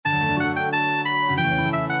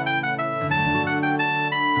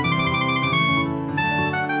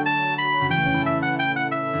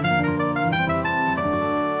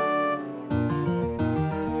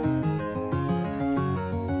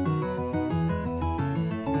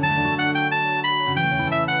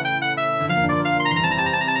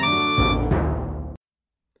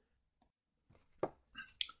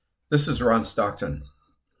This is Ron Stockton.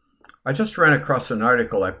 I just ran across an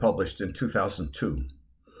article I published in 2002.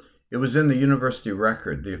 It was in the University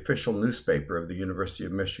Record, the official newspaper of the University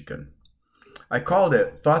of Michigan. I called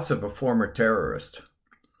it Thoughts of a Former Terrorist.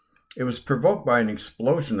 It was provoked by an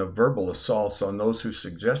explosion of verbal assaults on those who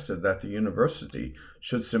suggested that the university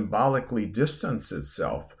should symbolically distance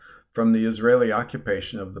itself from the Israeli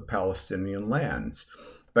occupation of the Palestinian lands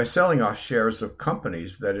by selling off shares of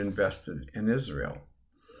companies that invested in Israel.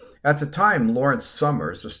 At the time, Lawrence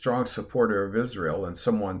Summers, a strong supporter of Israel and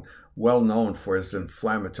someone well known for his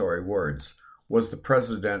inflammatory words, was the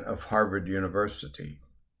president of Harvard University.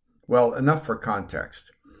 Well, enough for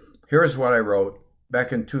context. Here is what I wrote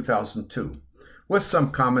back in 2002, with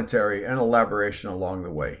some commentary and elaboration along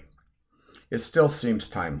the way. It still seems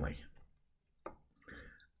timely.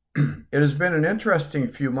 It has been an interesting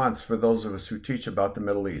few months for those of us who teach about the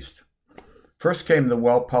Middle East. First came the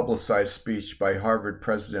well-publicized speech by Harvard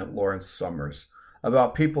President Lawrence Summers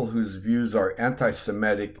about people whose views are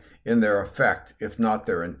anti-Semitic in their effect, if not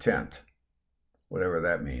their intent, whatever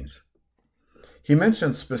that means. He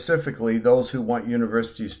mentioned specifically those who want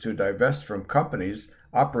universities to divest from companies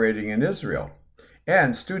operating in Israel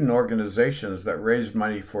and student organizations that raise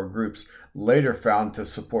money for groups later found to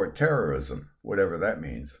support terrorism, whatever that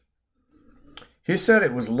means. He said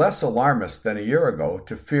it was less alarmist than a year ago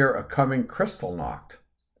to fear a coming Kristallnacht.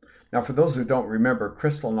 Now, for those who don't remember,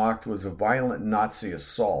 Kristallnacht was a violent Nazi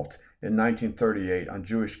assault in 1938 on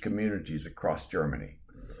Jewish communities across Germany.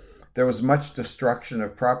 There was much destruction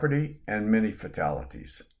of property and many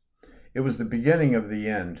fatalities. It was the beginning of the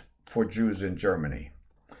end for Jews in Germany.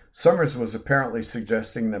 Summers was apparently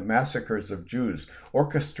suggesting that massacres of Jews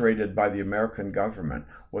orchestrated by the American government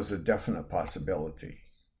was a definite possibility.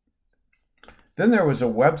 Then there was a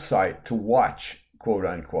website to watch, quote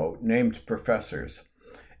unquote, named professors,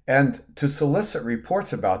 and to solicit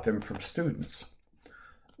reports about them from students.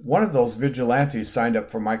 One of those vigilantes signed up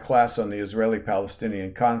for my class on the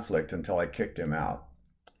Israeli-Palestinian conflict until I kicked him out.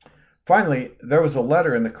 Finally, there was a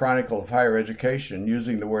letter in the Chronicle of Higher Education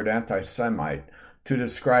using the word anti-Semite to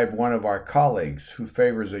describe one of our colleagues who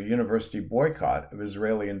favors a university boycott of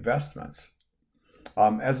Israeli investments.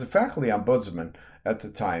 As a faculty ombudsman at the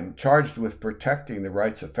time, charged with protecting the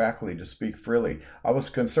rights of faculty to speak freely, I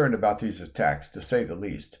was concerned about these attacks, to say the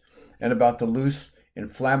least, and about the loose,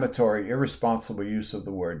 inflammatory, irresponsible use of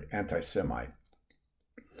the word anti-Semite.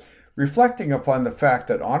 Reflecting upon the fact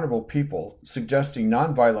that honorable people suggesting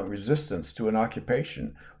nonviolent resistance to an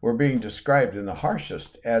occupation were being described in the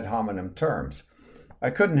harshest ad hominem terms,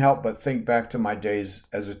 I couldn't help but think back to my days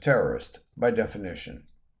as a terrorist, by definition.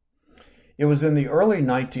 It was in the early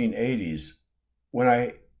 1980s when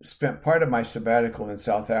I spent part of my sabbatical in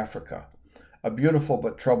South Africa, a beautiful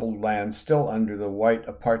but troubled land still under the white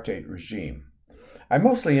apartheid regime. I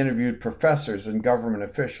mostly interviewed professors and government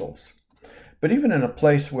officials, but even in a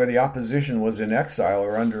place where the opposition was in exile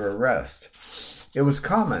or under arrest, it was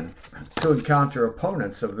common to encounter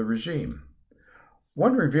opponents of the regime.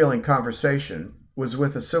 One revealing conversation was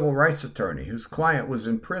with a civil rights attorney whose client was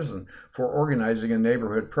in prison for organizing a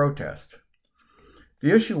neighborhood protest.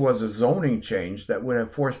 The issue was a zoning change that would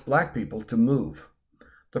have forced black people to move.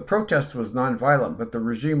 The protest was nonviolent, but the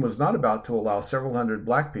regime was not about to allow several hundred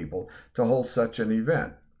black people to hold such an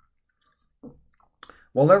event.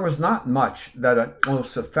 While there was not much that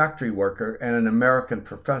a factory worker and an American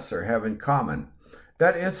professor have in common,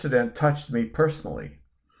 that incident touched me personally.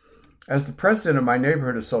 As the president of my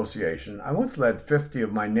neighborhood association, I once led 50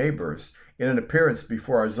 of my neighbors in an appearance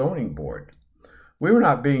before our zoning board. We were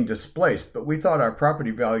not being displaced, but we thought our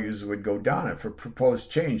property values would go down if a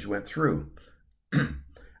proposed change went through.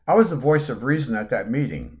 I was the voice of reason at that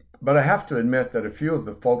meeting, but I have to admit that a few of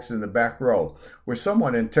the folks in the back row were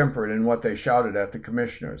somewhat intemperate in what they shouted at the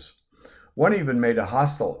commissioners. One even made a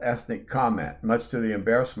hostile ethnic comment, much to the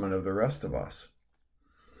embarrassment of the rest of us.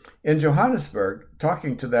 In Johannesburg,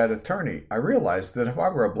 talking to that attorney, I realized that if I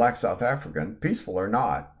were a black South African, peaceful or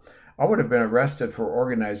not, I would have been arrested for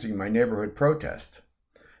organizing my neighborhood protest.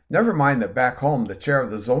 Never mind that back home the chair of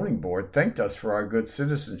the zoning board thanked us for our good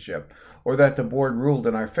citizenship, or that the board ruled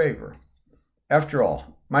in our favor. After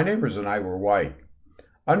all, my neighbors and I were white.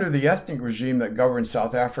 Under the ethnic regime that governed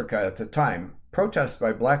South Africa at the time, protests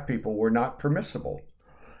by black people were not permissible,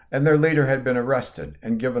 and their leader had been arrested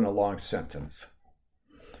and given a long sentence.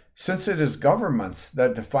 Since it is governments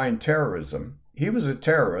that define terrorism, he was a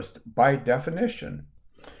terrorist by definition,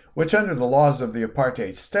 which under the laws of the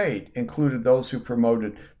apartheid state included those who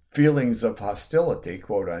promoted feelings of hostility,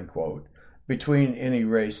 quote unquote, between any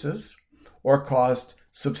races, or caused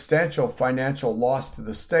substantial financial loss to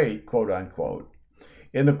the state, quote unquote,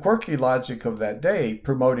 In the quirky logic of that day,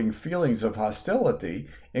 promoting feelings of hostility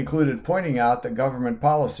included pointing out that government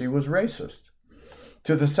policy was racist.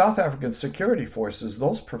 To the South African security forces,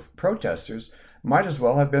 those protesters might as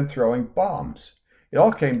well have been throwing bombs. It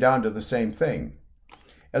all came down to the same thing.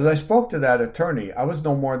 As I spoke to that attorney, I was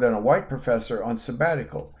no more than a white professor on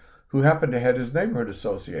sabbatical who happened to head his neighborhood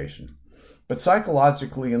association. But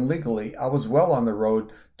psychologically and legally, I was well on the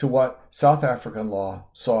road to what South African law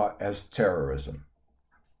saw as terrorism.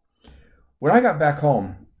 When I got back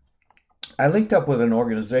home, I linked up with an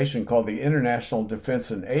organization called the International Defense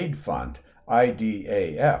and Aid Fund,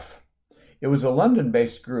 IDAF. It was a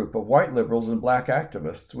London-based group of white liberals and black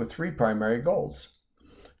activists with three primary goals: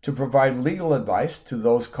 to provide legal advice to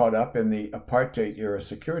those caught up in the apartheid-era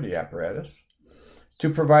security apparatus, to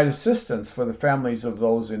provide assistance for the families of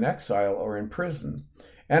those in exile or in prison,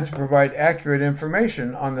 and to provide accurate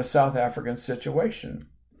information on the South African situation.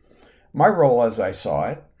 My role, as I saw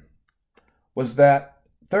it, was that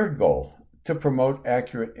third goal, to promote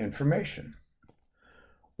accurate information.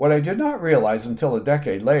 What I did not realize until a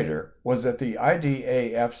decade later was that the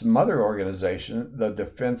IDAF's mother organization, the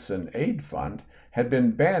Defense and Aid Fund, had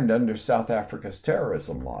been banned under South Africa's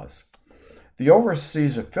terrorism laws. The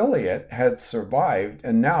overseas affiliate had survived,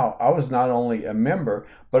 and now I was not only a member,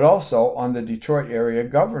 but also on the Detroit area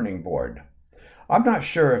governing board. I'm not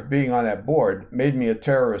sure if being on that board made me a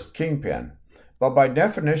terrorist kingpin, but by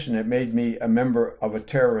definition it made me a member of a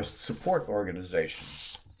terrorist support organization.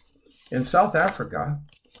 In South Africa,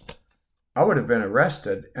 I would have been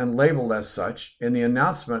arrested and labeled as such in the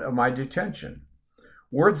announcement of my detention.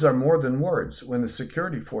 Words are more than words when the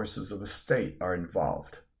security forces of a state are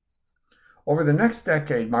involved. Over the next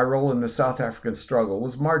decade, my role in the South African struggle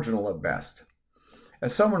was marginal at best.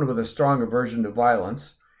 As someone with a strong aversion to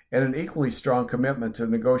violence and an equally strong commitment to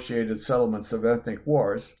negotiated settlements of ethnic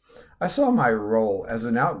wars, I saw my role as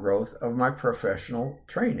an outgrowth of my professional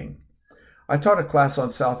training. I taught a class on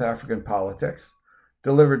South African politics,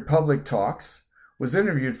 delivered public talks, was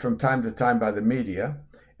interviewed from time to time by the media,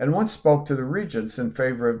 and once spoke to the regents in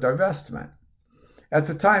favor of divestment. At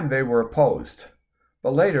the time, they were opposed,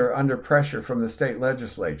 but later, under pressure from the state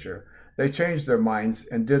legislature, they changed their minds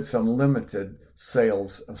and did some limited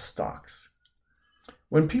sales of stocks.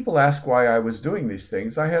 When people asked why I was doing these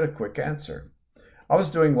things, I had a quick answer. I was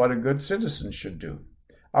doing what a good citizen should do.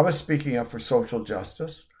 I was speaking up for social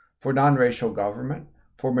justice, for non-racial government,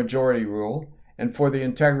 for majority rule, and for the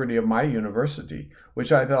integrity of my university,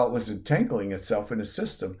 which I thought was entangling itself in a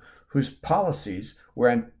system whose policies were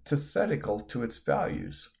antithetical to its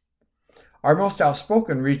values. Our most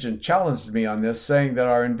outspoken regent challenged me on this, saying that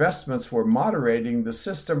our investments were moderating the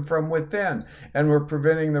system from within and were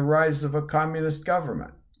preventing the rise of a communist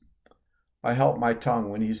government. I held my tongue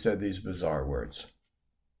when he said these bizarre words.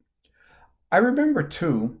 I remember,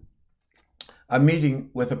 too, a meeting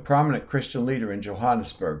with a prominent Christian leader in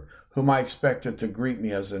Johannesburg whom I expected to greet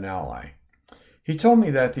me as an ally. He told me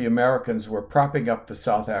that the Americans were propping up the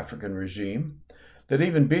South African regime, that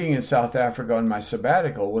even being in South Africa on my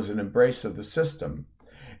sabbatical was an embrace of the system,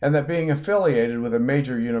 and that being affiliated with a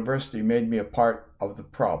major university made me a part of the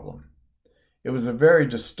problem. It was a very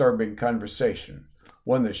disturbing conversation,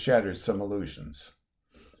 one that shattered some illusions.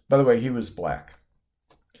 By the way, he was black.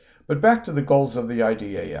 But back to the goals of the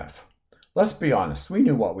IDAF. Let's be honest, we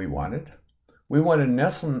knew what we wanted. We wanted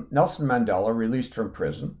Nelson Mandela released from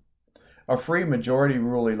prison, a free majority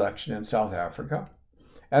rule election in South Africa,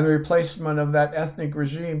 and the replacement of that ethnic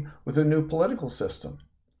regime with a new political system.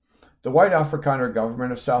 The white Afrikaner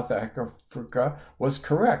government of South Africa was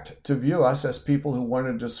correct to view us as people who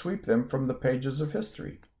wanted to sweep them from the pages of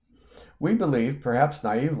history. We believed, perhaps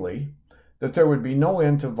naively, that there would be no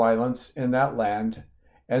end to violence in that land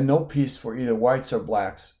and no peace for either whites or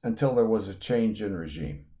blacks until there was a change in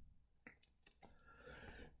regime.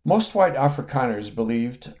 Most white Afrikaners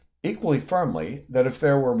believed equally firmly that if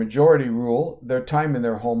there were majority rule, their time in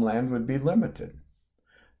their homeland would be limited.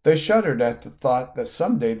 They shuddered at the thought that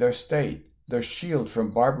someday their state, their shield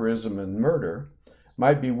from barbarism and murder,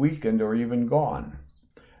 might be weakened or even gone.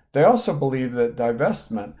 They also believed that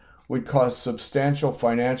divestment would cause substantial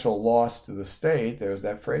financial loss to the state, there's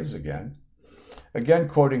that phrase again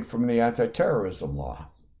quoting from the anti-terrorism law.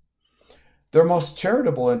 Their most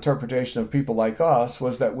charitable interpretation of people like us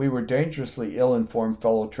was that we were dangerously ill-informed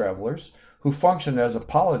fellow travelers who functioned as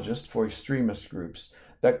apologists for extremist groups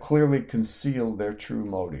that clearly concealed their true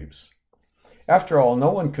motives. After all,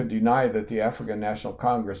 no one could deny that the African National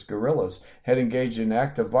Congress guerrillas had engaged in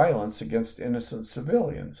active violence against innocent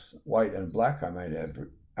civilians, white and black,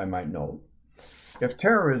 I might note. If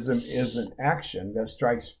terrorism is an action that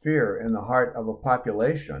strikes fear in the heart of a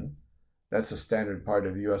population, that's a standard part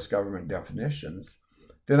of U.S. government definitions,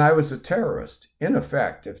 then I was a terrorist, in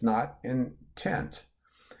effect, if not in intent.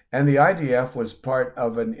 And the IDF was part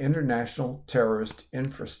of an international terrorist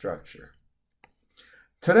infrastructure.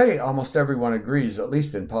 Today, almost everyone agrees, at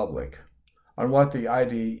least in public, on what the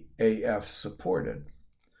IDF supported.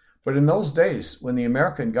 But in those days, when the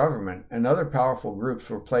American government and other powerful groups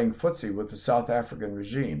were playing footsie with the South African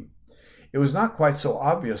regime, it was not quite so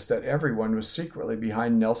obvious that everyone was secretly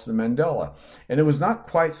behind Nelson Mandela, and it was not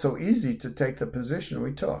quite so easy to take the position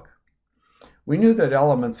we took. We knew that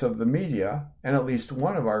elements of the media, and at least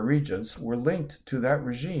one of our regents, were linked to that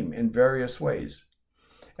regime in various ways,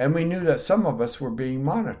 and we knew that some of us were being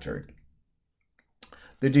monitored.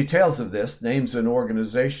 The details of this, names and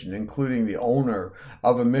organization, including the owner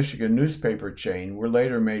of a Michigan newspaper chain, were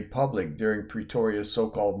later made public during Pretoria's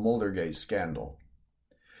so-called Muldergate scandal.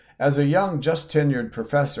 As a young, just tenured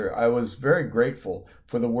professor, I was very grateful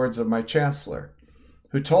for the words of my chancellor,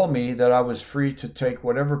 who told me that I was free to take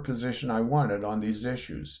whatever position I wanted on these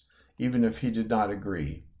issues, even if he did not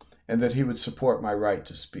agree, and that he would support my right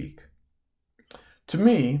to speak. To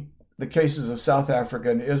me, the cases of South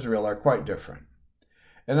Africa and Israel are quite different.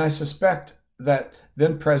 And I suspect that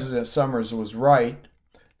then President Summers was right,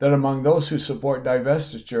 that among those who support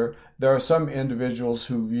divestiture, there are some individuals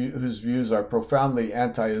whose views are profoundly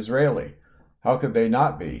anti-Israeli. How could they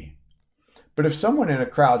not be? But if someone in a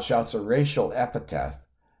crowd shouts a racial epithet,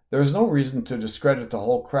 there is no reason to discredit the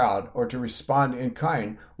whole crowd or to respond in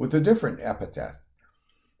kind with a different epithet.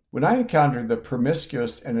 When I encountered the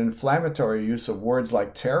promiscuous and inflammatory use of words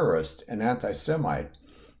like terrorist and anti-Semite,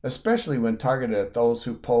 especially when targeted at those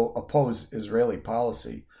who oppose Israeli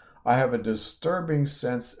policy, I have a disturbing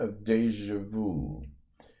sense of déjà vu,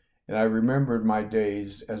 and I remembered my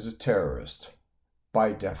days as a terrorist,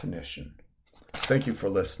 by definition. Thank you for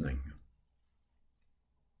listening.